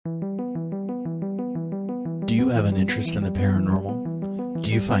Do you have an interest in the paranormal?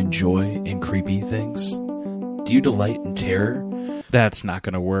 Do you find joy in creepy things? Do you delight in terror? That's not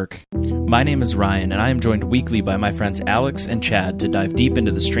going to work. My name is Ryan, and I am joined weekly by my friends Alex and Chad to dive deep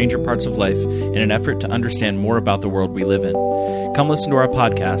into the stranger parts of life in an effort to understand more about the world we live in. Come listen to our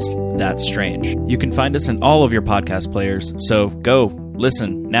podcast, That's Strange. You can find us in all of your podcast players, so go,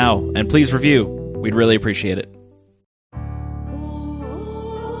 listen, now, and please review. We'd really appreciate it.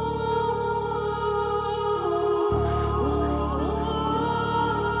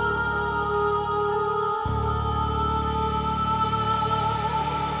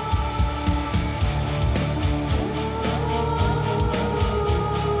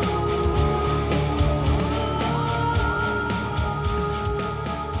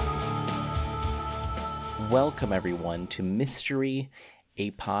 Welcome, everyone, to Mystery,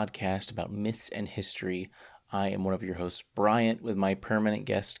 a podcast about myths and history. I am one of your hosts, Bryant, with my permanent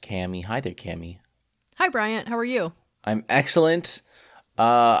guest, Cammie. Hi there, Cammie. Hi, Bryant. How are you? I'm excellent.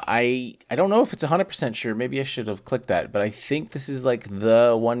 I don't know if it's 100% sure. Maybe I should have clicked that, but I think this is like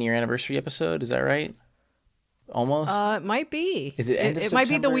the 1-year anniversary episode. Is that right? Almost? It might be. Is it end of It September? might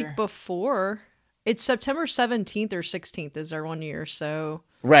be the week before. It's September 17th or 16th is our 1 year, so...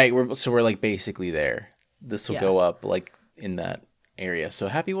 Right, we're like basically there. This will Yeah. go up like in that area. So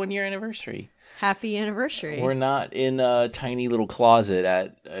happy 1-year anniversary. Happy anniversary. We're not in a tiny little closet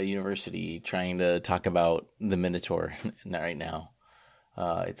at a university trying to talk about the Minotaur right now.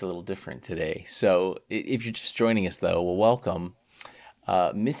 It's a little different today. So if you're just joining us, though, well, welcome.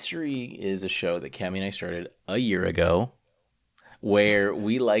 Mystery is a show that Cammie and I started a year ago where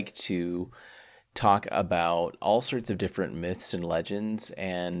we like to talk about all sorts of different myths and legends,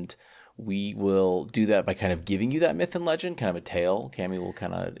 and we will do that by kind of giving you that myth and legend, kind of a tale. Cammie will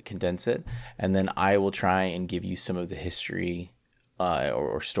kind of condense it. And then I will try and give you some of the history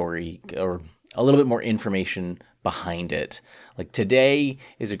or story or a little bit more information behind it. Like today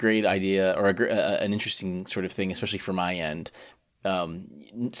is a great idea or an interesting sort of thing, especially for my end.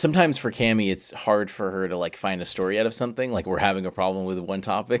 Sometimes for Cammie, it's hard for her to like find a story out of something. Like we're having a problem with one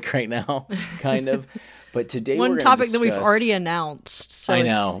topic right now, kind of. But today one we're gonna topic discuss... that we've already announced, so I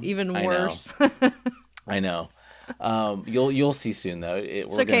know, it's even I know. worse. I know. You'll see soon though.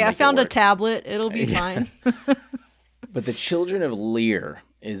 It's okay. I found a tablet. It'll be fine. But the Children of Lear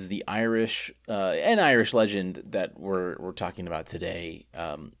is the Irish legend that we're talking about today.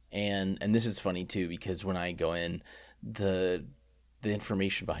 And this is funny too because when I go in, the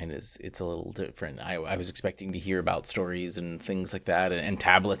information behind it it's a little different. I was expecting to hear about stories and things like that and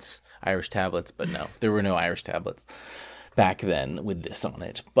tablets, Irish tablets, but no, there were no Irish tablets back then with this on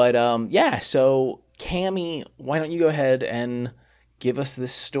it. But so Cammie, why don't you go ahead and give us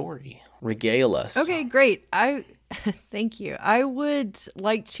this story? Regale us. Okay, great. Thank you. I would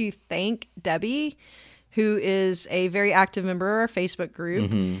like to thank Debbie, who is a very active member of our Facebook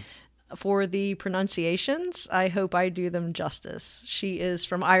group, for the pronunciations. I hope I do them justice. She is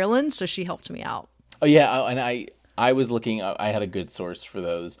from Ireland, so she helped me out. Oh yeah, and I was looking. I had a good source for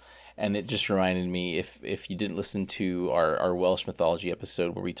those, and it just reminded me if you didn't listen to our Welsh mythology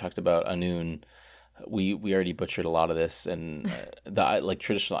episode where we talked about Annwn, we already butchered a lot of this, and the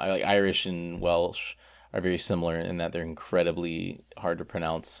traditional Irish and Welsh are very similar in that they're incredibly hard to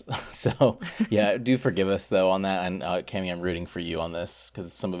pronounce. So yeah, do forgive us though on that. And Cammie, I'm rooting for you on this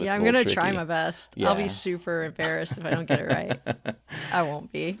because some of it's I'm a little gonna tricky. try my best. Yeah. I'll be super embarrassed if I don't get it right. I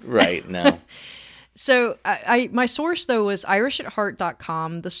won't be. Right, no. So my source though was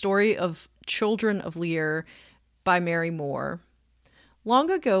irishatheart.com, the story of Children of Lear by Mary Moore.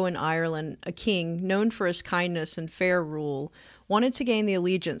 Long ago in Ireland, a king, known for his kindness and fair rule, wanted to gain the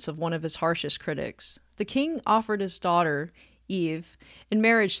allegiance of one of his harshest critics. The king offered his daughter, Eve, in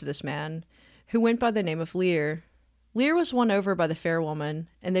marriage to this man, who went by the name of Lear. Lear was won over by the fair woman,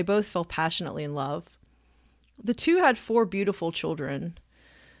 and they both fell passionately in love. The two had 4 beautiful children,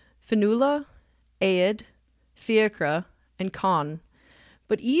 Fionnuala, Aed, Fiachra, and Con.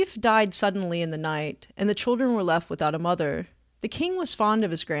 But Eve died suddenly in the night, and the children were left without a mother. The king was fond of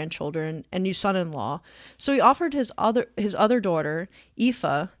his grandchildren and new son-in-law, so he offered his other daughter,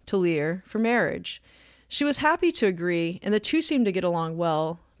 Aoife, to Lear for marriage. She was happy to agree, and the two seemed to get along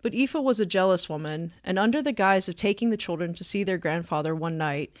well, but Aoife was a jealous woman, and under the guise of taking the children to see their grandfather one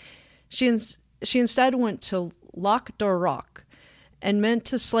night, she instead went to Loch Dorroch and meant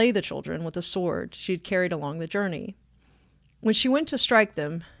to slay the children with a sword she had carried along the journey. When she went to strike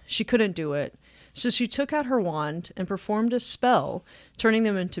them, she couldn't do it, so she took out her wand and performed a spell, turning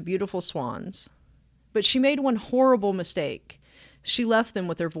them into beautiful swans. But she made one horrible mistake. She left them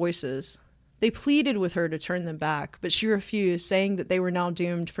with their voices. They pleaded with her to turn them back, but she refused, saying that they were now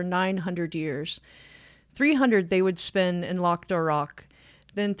doomed for 900 years. 300 they would spend in Lac de Roc,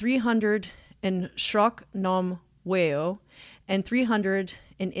 then 300 in Shrok Nom Weo, and 300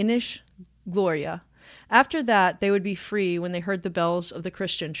 in Inish Gloria. After that, they would be free when they heard the bells of the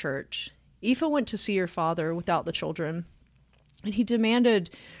Christian church. Aoife went to see her father without the children, and he demanded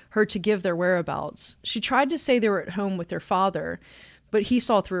her to give their whereabouts. She tried to say they were at home with their father, but he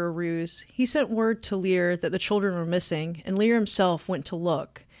saw through a ruse. He sent word to Lear that the children were missing, and Lear himself went to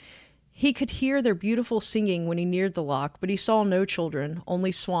look. He could hear their beautiful singing when he neared the loch, but he saw no children,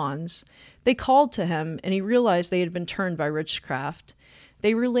 only swans. They called to him, and he realized they had been turned by witchcraft.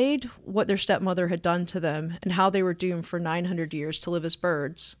 They relayed what their stepmother had done to them, and how they were doomed for 900 years to live as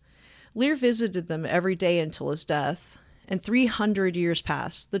birds. Lear visited them every day until his death, and 300 years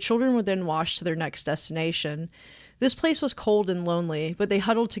passed. The children were then washed to their next destination. This place was cold and lonely, but they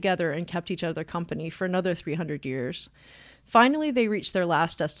huddled together and kept each other company for another 300 years. Finally, they reached their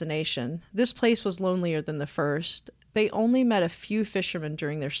last destination. This place was lonelier than the first. They only met a few fishermen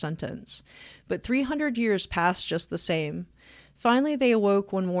during their sentence, but 300 years passed just the same. Finally, they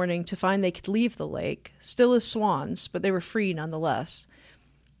awoke one morning to find they could leave the lake, still as swans, but they were free nonetheless.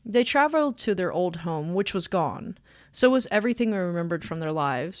 They traveled to their old home, which was gone. So was everything they remembered from their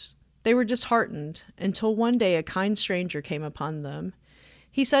lives. They were disheartened, until one day a kind stranger came upon them.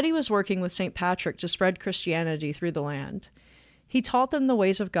 He said he was working with St. Patrick to spread Christianity through the land. He taught them the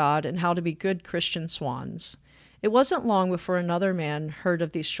ways of God and how to be good Christian swans. It wasn't long before another man heard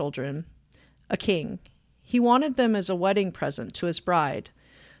of these children, a king. He wanted them as a wedding present to his bride.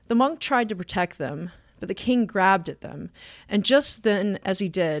 The monk tried to protect them, but the king grabbed at them, and just then, as he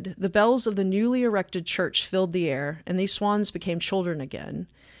did, the bells of the newly erected church filled the air, and these swans became children again.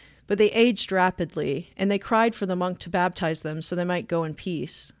 But they aged rapidly, and they cried for the monk to baptize them so they might go in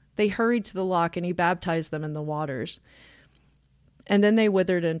peace. They hurried to the loch, and he baptized them in the waters. And then they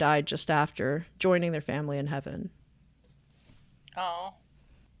withered and died just after, joining their family in heaven. Oh,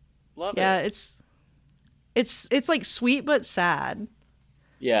 love it. Yeah, it's like sweet but sad.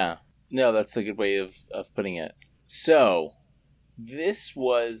 Yeah. No, that's a good way of putting it. So, this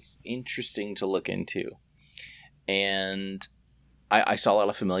was interesting to look into. And I saw a lot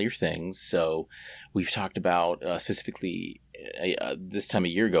of familiar things. So, we've talked about specifically this time a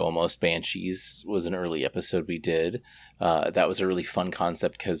year ago almost, Banshees was an early episode we did. That was a really fun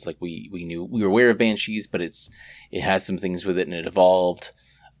concept because like we knew we were aware of Banshees, but it has some things with it and it evolved.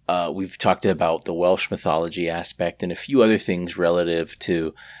 We've talked about the Welsh mythology aspect and a few other things relative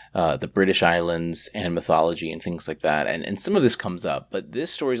to the British Islands and mythology and things like that. And some of this comes up, but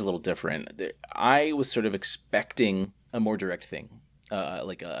this story is a little different. I was sort of expecting a more direct thing,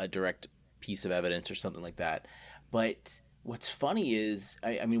 like a direct piece of evidence or something like that. But what's funny is,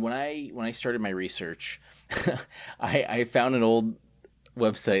 I mean, when I started my research, I found an old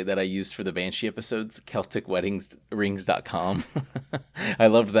website that I used for the Banshee episodes, CelticWeddingsRings.com. I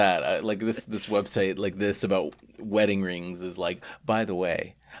loved that. Like this website like this about wedding rings is like, by the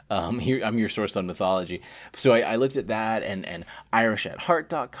way, here I'm your source on mythology. So I looked at that and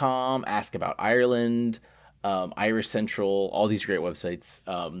IrishatHeart.com, Ask About Ireland, Irish Central, all these great websites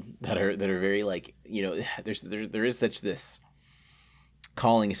that are very like, you know, there is such this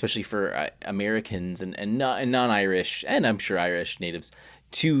calling, especially for Americans and non-Irish, and I'm sure Irish natives,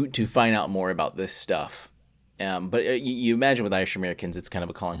 to find out more about this stuff. But you imagine with Irish Americans, it's kind of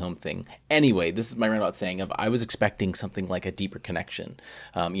a calling home thing. Anyway, this is my roundabout saying of I was expecting something like a deeper connection.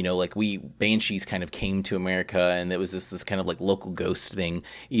 You know, like Banshees kind of came to America, and it was this kind of like local ghost thing,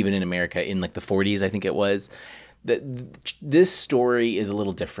 even in America in like the 40s, I think it was. This story is a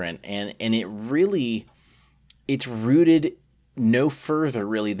little different, and it's rooted no further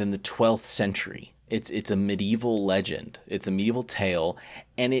really than the 12th century. It's a medieval legend. It's a medieval tale,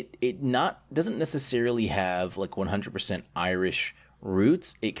 and it doesn't necessarily have like 100% Irish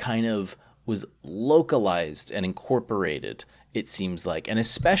roots. It kind of was localized and incorporated, it seems like. And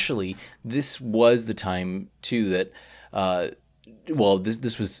especially this was the time too that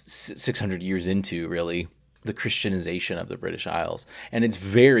this was 600 years into really the Christianization of the British Isles. And it's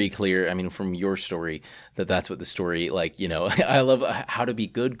very clear, I mean, from your story, that's what the story, like, you know, I love how to be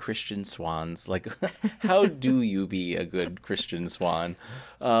good Christian swans. Like, how do you be a good Christian swan?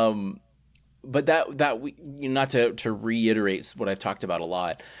 But that we, you know, not to reiterate what I've talked about a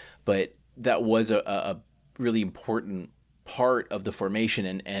lot, but that was a really important part of the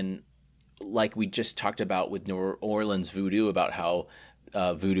formation. And like we just talked about with New Orleans voodoo, about how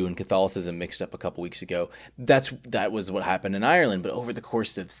voodoo and Catholicism mixed up a couple weeks ago. That was what happened in Ireland, but over the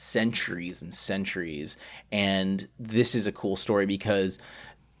course of centuries and centuries. And this is a cool story because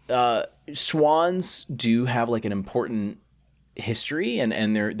swans do have like an important history,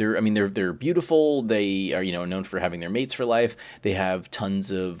 and they're I mean they're beautiful. They are, you know, known for having their mates for life. They have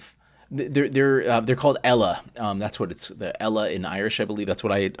tons of they're called Ella. That's what it's, the Ella in Irish, I believe. That's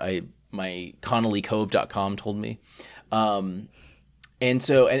what I my ConnollyCove.com told me. And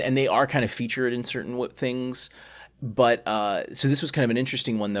so and they are kind of featured in certain things, but so this was kind of an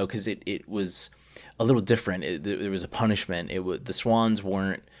interesting one though, because it was a little different. There was a punishment. The swans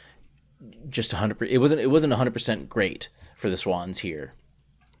weren't just 100%. It wasn't 100% great for the swans here,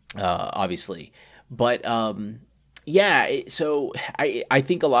 obviously, but so I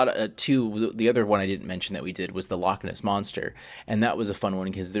think a lot of too. The other one I didn't mention that we did was the Loch Ness Monster, and that was a fun one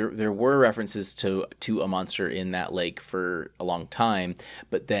because there were references to a monster in that lake for a long time,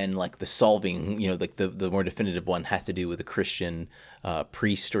 but then like the solving, you know, like the more definitive one has to do with a Christian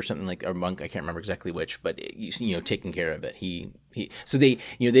priest or something, like, or monk. I can't remember exactly which, but you know, taking care of it. So they,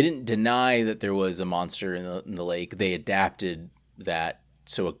 you know, they didn't deny that there was a monster in the lake. They adapted that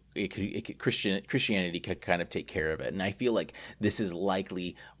so Christianity could kind of take care of it. And I feel like this is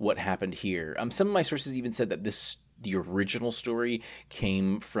likely what happened here. Some of my sources even said that the original story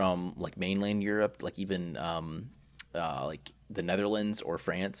came from like mainland Europe, like even like the Netherlands or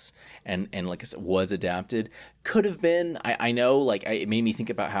France, and like I said, was adapted. Could have been. I know, like, it made me think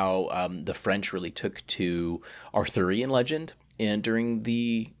about how the French really took to Arthurian legend and during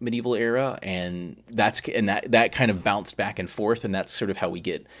the medieval era, and that kind of bounced back and forth, and that's sort of how we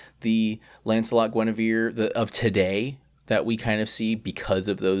get the Lancelot Guinevere of today that we kind of see because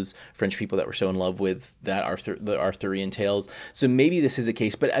of those French people that were so in love with the Arthurian tales. So maybe this is a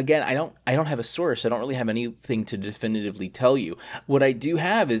case, but again, I don't have a source. I don't really have anything to definitively tell you. What I do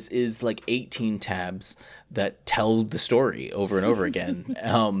have is like 18 tabs that tell the story over and over again.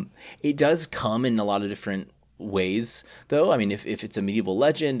 It does come in a lot of different ways, though. I mean, if it's a medieval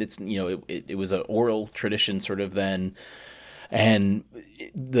legend, it's, you know, it was an oral tradition sort of then, and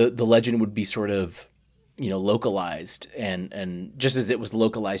the legend would be sort of, you know, localized, and just as it was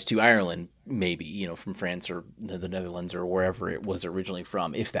localized to Ireland, maybe, you know, from France or the Netherlands or wherever it was originally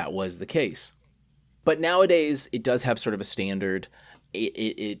from, if that was the case. But nowadays it does have sort of a standard.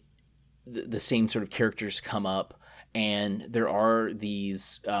 The same sort of characters come up, and there are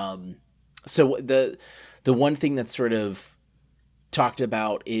these so the one thing that's sort of talked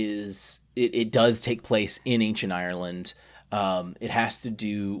about is it does take place in ancient Ireland. It has to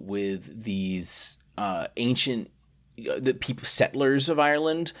do with these ancient the people settlers of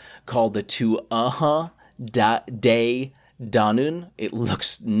Ireland called the Tuatha De Danann. It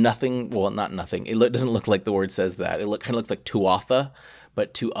looks nothing. Well, not nothing. It doesn't look like the word says that. It kind of looks like Tuatha,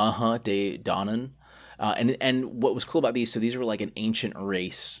 but Tuatha De Danann. And what was cool about these, so these were like an ancient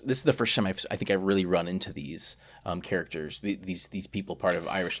race. This is the first time I think I've really run into these characters, these people, part of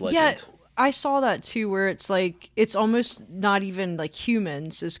Irish legend. Yeah, I saw that too, where it's like, it's almost not even like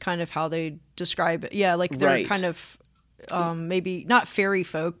humans is kind of how they describe it. Yeah, like they're right. kind of maybe not fairy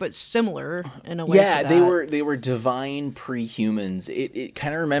folk, but similar in a way. Yeah, to that. they were divine pre-humans. It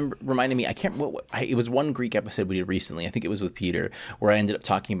kind of reminded me. I can't. It was one Greek episode we did recently. I think it was with Peter, where I ended up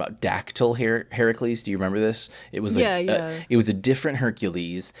talking about Dactyl Heracles. Do you remember this? It was it was a different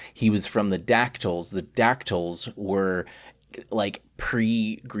Hercules. He was from the Dactyls. The Dactyls were like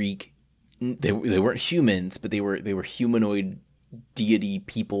pre-Greek. They weren't humans, but they were humanoid deity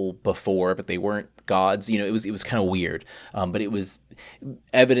people before, but they weren't gods. You know, it was kind of weird. But it was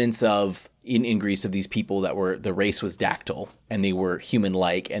evidence of in Greece of these people that were, the race was dactyl, and they were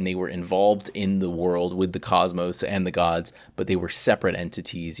human-like, and they were involved in the world with the cosmos and the gods, but they were separate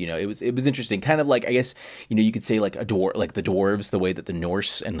entities. You know, it was interesting, kind of like, I guess, you know, you could say like like the dwarves, the way that the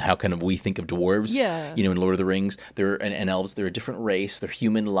Norse and how kind of we think of dwarves. Yeah. You know, in Lord of the Rings, and elves, they're a different race. They're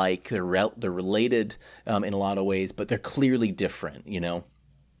human-like. They're related in a lot of ways, but they're clearly different. You know.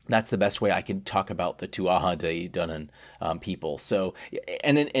 That's the best way I can talk about the Tuatha De Danann people. So,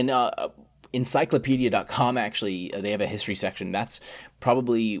 and encyclopedia.com, actually, they have a history section. That's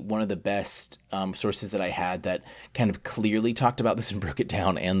probably one of the best sources that I had that kind of clearly talked about this and broke it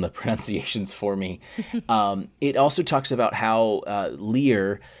down, and the pronunciations for me. It also talks about how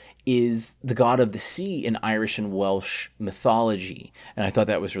Lear is the god of the sea in Irish and Welsh mythology. And I thought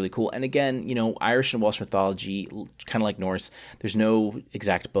that was really cool. And again, you know, Irish and Welsh mythology, kind of like Norse, there's no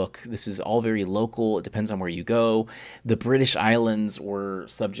exact book. This is all very local. It depends on where you go. The British Islands were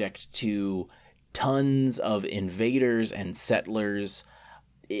subject to tons of invaders and settlers.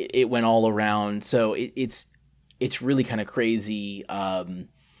 It went all around. So it's really kind of crazy how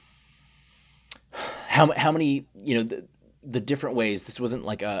many, you know, the different ways. This wasn't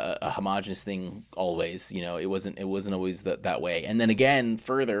like a homogenous thing always, you know, it wasn't always that way. And then again,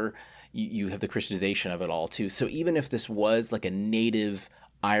 further, you have the Christianization of it all too. So even if this was like a native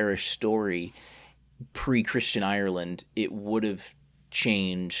Irish story, pre-Christian Ireland, it would have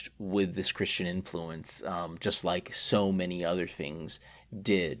changed with this Christian influence, just like so many other things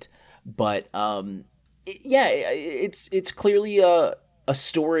did. But it's clearly a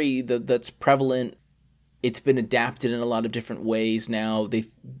story that's prevalent. It's been adapted in a lot of different ways now.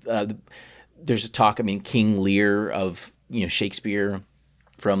 There's a talk. I mean, King Lear of Shakespeare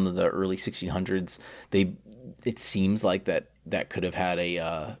from the early 1600s. It seems like that could have had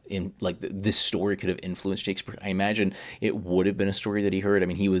this story could have influenced Shakespeare. I imagine it would have been a story that he heard. I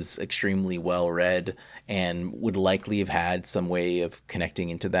mean, he was extremely well read and would likely have had some way of connecting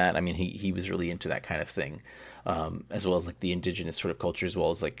into that. I mean, he was really into that kind of thing, as well as like the indigenous sort of culture, as well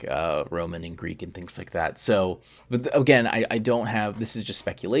as like Roman and Greek and things like that. So, but again, I don't have. This is just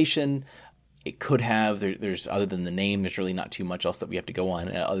speculation. It could have. There's other than the name, there's really not too much else that we have to go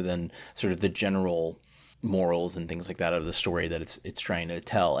on, other than sort of the general morals and things like that of the story that it's trying to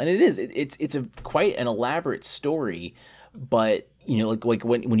tell. And it's a quite an elaborate story, but like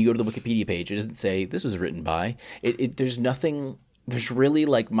when you go to the Wikipedia page, it doesn't say this was written by there's nothing. There's really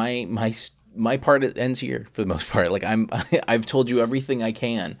like my part ends here for the most part. Like I've told you everything I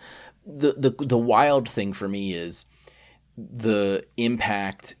can. The wild thing for me is the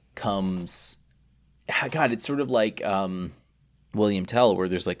impact God, it's sort of like William Tell, where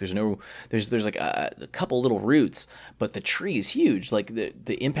there's like a couple little roots, but the tree is huge. Like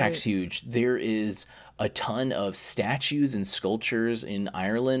the impact's huge. There is a ton of statues and sculptures in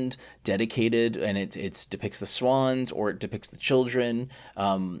Ireland dedicated, and it depicts the swans or it depicts the children.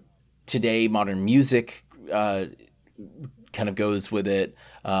 Today, modern music kind of goes with it.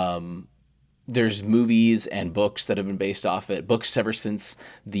 There's movies and books that have been based off it. Books ever since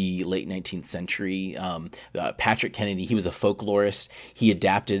the late 19th century. Patrick Kennedy, he was a folklorist. He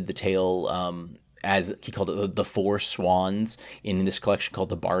adapted the tale as he called it the Four Swans in this collection called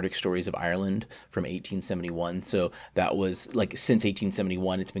the Bardic Stories of Ireland from 1871. So that was like since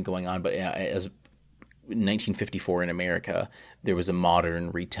 1871 it's been going on. But as 1954 in America, there was a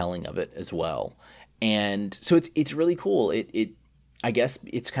modern retelling of it as well. And so it's really cool. I guess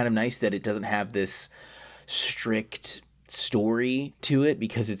it's kind of nice that it doesn't have this strict story to it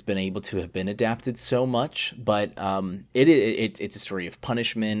because it's been able to have been adapted so much. But it's a story of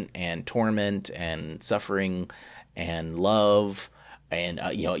punishment and torment and suffering and love. And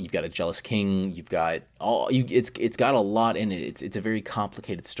you've got a jealous king. You've got it's got a lot in it. It's a very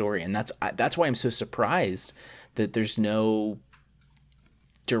complicated story, and that's why I'm so surprised that there's no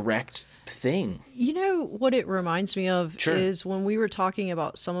direct thing. You know what it reminds me of Sure. is when we were talking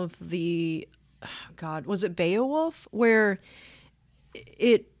about some of the, God, was it Beowulf, where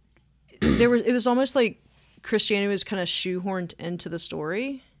it was almost like Christianity was kind of shoehorned into the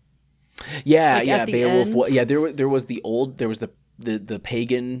story. Yeah, Like, at the Beowulf. end? Yeah, there was the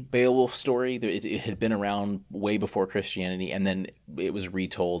pagan Beowulf story. It had been around way before Christianity, and then it was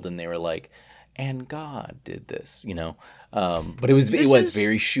retold, and they were like, and God did this, but it was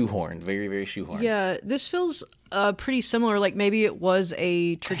very shoehorned, very, very shoehorned. Yeah, this feels pretty similar. Like maybe it was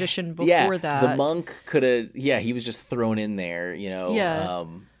a tradition before that. The monk could have. Yeah, he was just thrown in there, Yeah.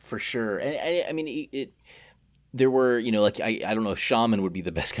 for sure. And I mean, there were, like I don't know if shaman would be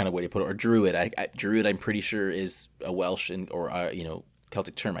the best kind of way to put it, or druid. Druid, I'm pretty sure is a Welsh or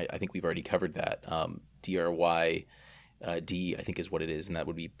Celtic term. I think we've already covered that. DRY D, I think is what it is, and that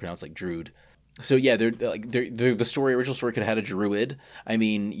would be pronounced like druid. So yeah, the original story could have had a druid. I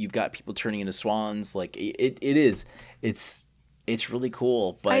mean, you've got people turning into swans. Like it's really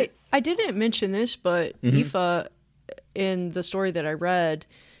cool. But I didn't mention this, but Aoife, in the story that I read,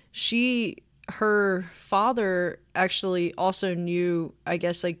 her father actually also knew, I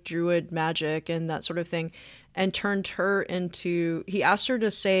guess, like druid magic and that sort of thing, and turned her into. He asked her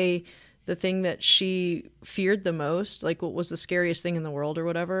to say the thing that she feared the most, like what was the scariest thing in the world or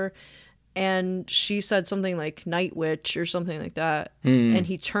whatever. And she said something like Night Witch or something like that. And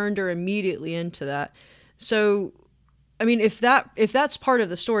he turned her immediately into that. So, I mean, if that's part of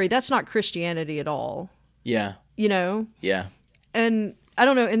the story, that's not Christianity at all. yeah, Yeah. And I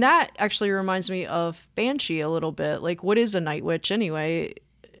don't know. And that actually reminds me of Banshee a little bit. Like, what is a Night Witch anyway?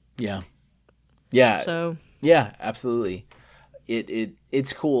 yeah. So, Yeah, absolutely.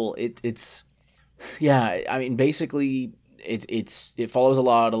 It's cool. It's yeah. I mean, basically, it follows a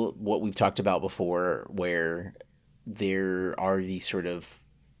lot of what we've talked about before, where there are these sort of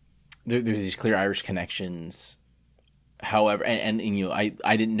there's these clear Irish connections However, and you know,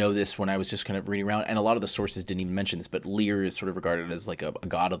 I didn't know this when I was just kind of reading around, and a lot of the sources didn't even mention this, but Lear is sort of regarded as like a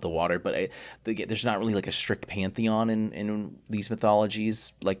god of the water, but there's not really like a strict pantheon in these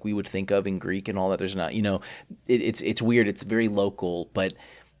mythologies like we would think of in Greek and all that. There's not, you know, it's weird. It's very local, but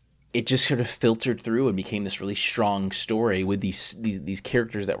it just sort of filtered through and became this really strong story with these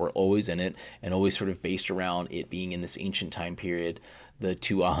characters that were always in it and always sort of based around it being in this ancient time period, the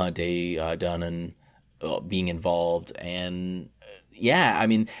Tuatha Dé Danann being involved. And yeah, I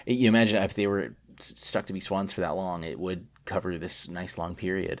mean, you imagine if they were stuck to be swans for that long, it would cover this nice long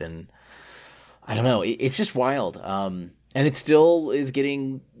period. And I don't know, it's just wild. And it still is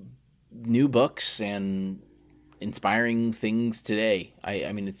getting new books and inspiring things today.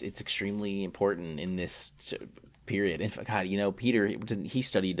 I mean, it's extremely important in this period. In fact, God, you know, Peter, he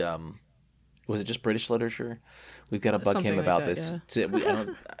studied, was it just British literature? We've got to bug Something him like about that, this. yeah.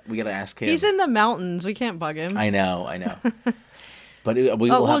 We got to ask him. He's in the mountains. We can't bug him. I know. But we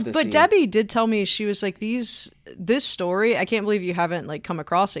will have to see. But Debbie did tell me, she was like, this story, I can't believe you haven't like come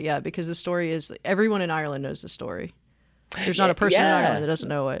across it yet, because the story is, everyone in Ireland knows the story. There's not a person in Ireland that doesn't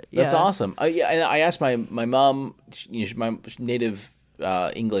know it. That's awesome. Yeah, and I asked my mom, you know, my native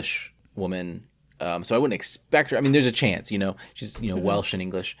English woman, so I wouldn't expect her. I mean, there's a chance, you know, she's, you know, Welsh and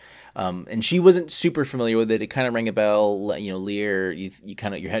English, and she wasn't super familiar with it. It kind of rang a bell, you know, Lear. You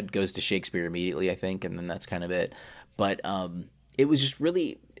kind of, your head goes to Shakespeare immediately, I think, and then that's kind of it. But it was just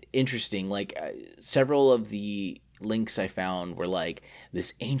really interesting. Like several of the links I found were like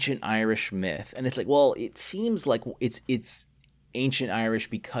this ancient Irish myth, and it's like, well, it seems like it's ancient Irish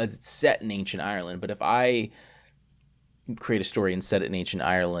because it's set in ancient Ireland, but if I create a story and set it in ancient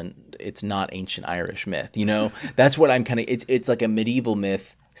Ireland, it's not ancient Irish myth, you know. That's what I'm kind of, it's like a medieval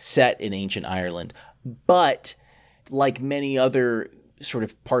myth set in ancient Ireland. But like many other sort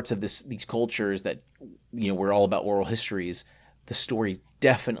of parts of these cultures that, you know, we're all about oral histories, the story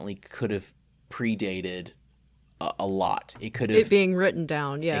definitely could have predated a lot. It could have, it being written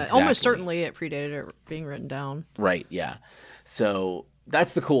down. Yeah. Exactly. Almost certainly it predated it being written down. Right. Yeah. So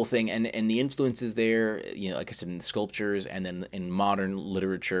that's the cool thing. And the influences there, you know, like I said, in the sculptures and then in modern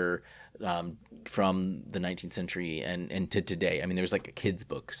literature, from the 19th century and to today. I mean, there's like kids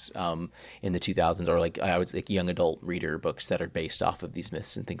books in the 2000s, or like I would say young adult reader books that are based off of these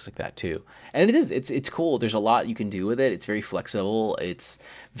myths and things like that too. And it's cool. There's a lot you can do with it. It's very flexible. It's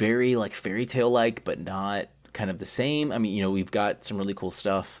very like fairy tale like, but not kind of the same. I mean, you know, we've got some really cool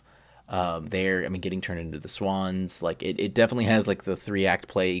stuff there. I mean, getting turned into the swans, like it definitely has like the 3-act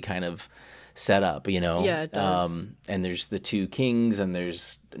play kind of setup, you know. Yeah, it does. And there's the two kings, and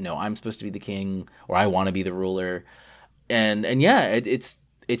there's I'm supposed to be the king, or I want to be the ruler, and yeah, it's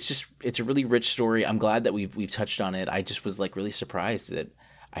a really rich story. I'm glad that we've touched on it. I just was like really surprised that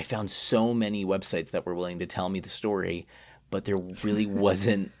I found so many websites that were willing to tell me the story, but there really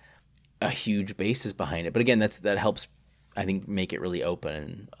wasn't a huge basis behind it. But again, that helps, I think, make it really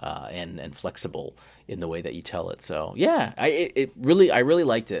open and flexible in the way that you tell it. So yeah, I really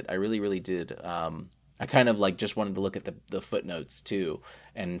liked it. I really did. I kind of like just wanted to look at the footnotes too,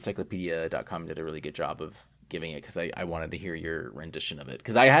 and encyclopedia.com did a really good job of giving it, because I wanted to hear your rendition of it,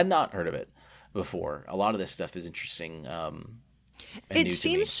 because I had not heard of it before. A lot of this stuff is interesting. It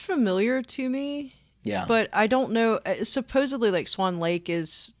seems familiar to me. Yeah, but I don't know. Supposedly, like Swan Lake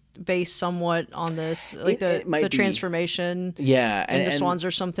is based somewhat on this, like the transformation, and the swans or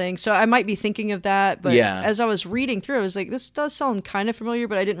something. So I might be thinking of that, but as I was reading through, I was like, this does sound kind of familiar,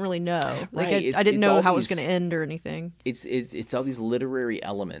 but I didn't really know. Like I didn't know how it was going to end or anything. It's all these literary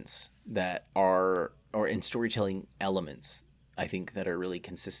elements that are, or in storytelling elements, I think, that are really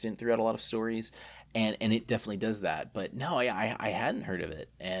consistent throughout a lot of stories, and it definitely does that. But no, I hadn't heard of it,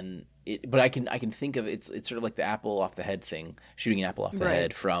 but I can think of it's sort of like the apple off the head thing, shooting an apple off the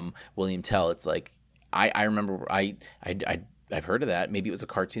head from William Tell. It's like I remember I've heard of that. Maybe it was a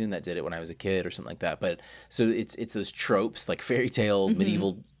cartoon that did it when I was a kid or something like that. But so it's those tropes, like fairy tale,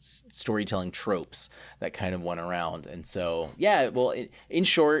 medieval storytelling tropes that kind of went around. And so yeah, well, in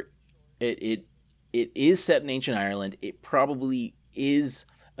short, it is set in ancient Ireland. It probably is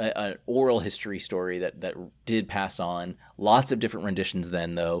an oral history story that did pass on. Lots of different renditions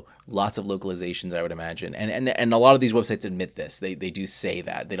then, though. Lots of localizations, I would imagine. And a lot of these websites admit this. They do say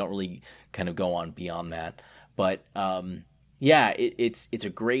that. They don't really kind of go on beyond that. But yeah, it's a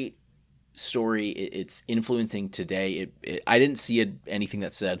great story. It's influencing today. I didn't see anything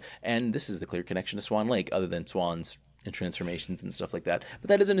that said, and this is the clear connection to Swan Lake, other than swans and transformations and stuff like that. But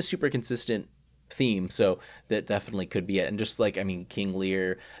that isn't a super consistent theme, so that definitely could be it. And just like, I mean, King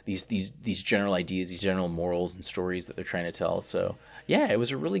Lear, these general ideas, these general morals and stories that they're trying to tell. So yeah, it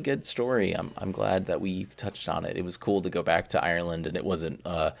was a really good story. I'm glad that we touched on it. It was cool to go back to Ireland and it wasn't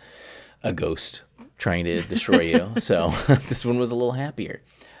a ghost trying to destroy you. So this one was a little happier.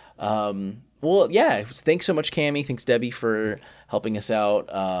 Well, yeah, thanks so much, Cammie. Thanks, Debbie, for helping us out.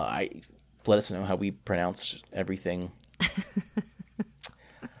 Let us know how we pronounced everything.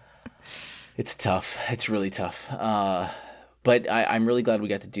 It's tough. It's really tough. But I'm really glad we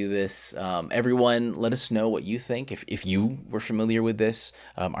got to do this. Everyone, let us know what you think. If you were familiar with this,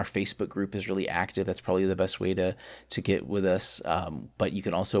 our Facebook group is really active. That's probably the best way to get with us. But you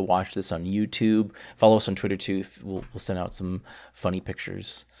can also watch this on YouTube. Follow us on Twitter too. We'll send out some funny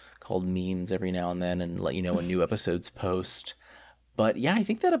pictures called memes every now and then and let you know when new episodes post. But yeah, I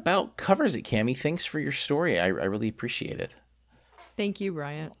think that about covers it, Cammie. Thanks for your story. I really appreciate it. Thank you,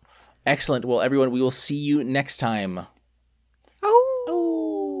 Bryant. Excellent. Well, everyone, we will see you next time.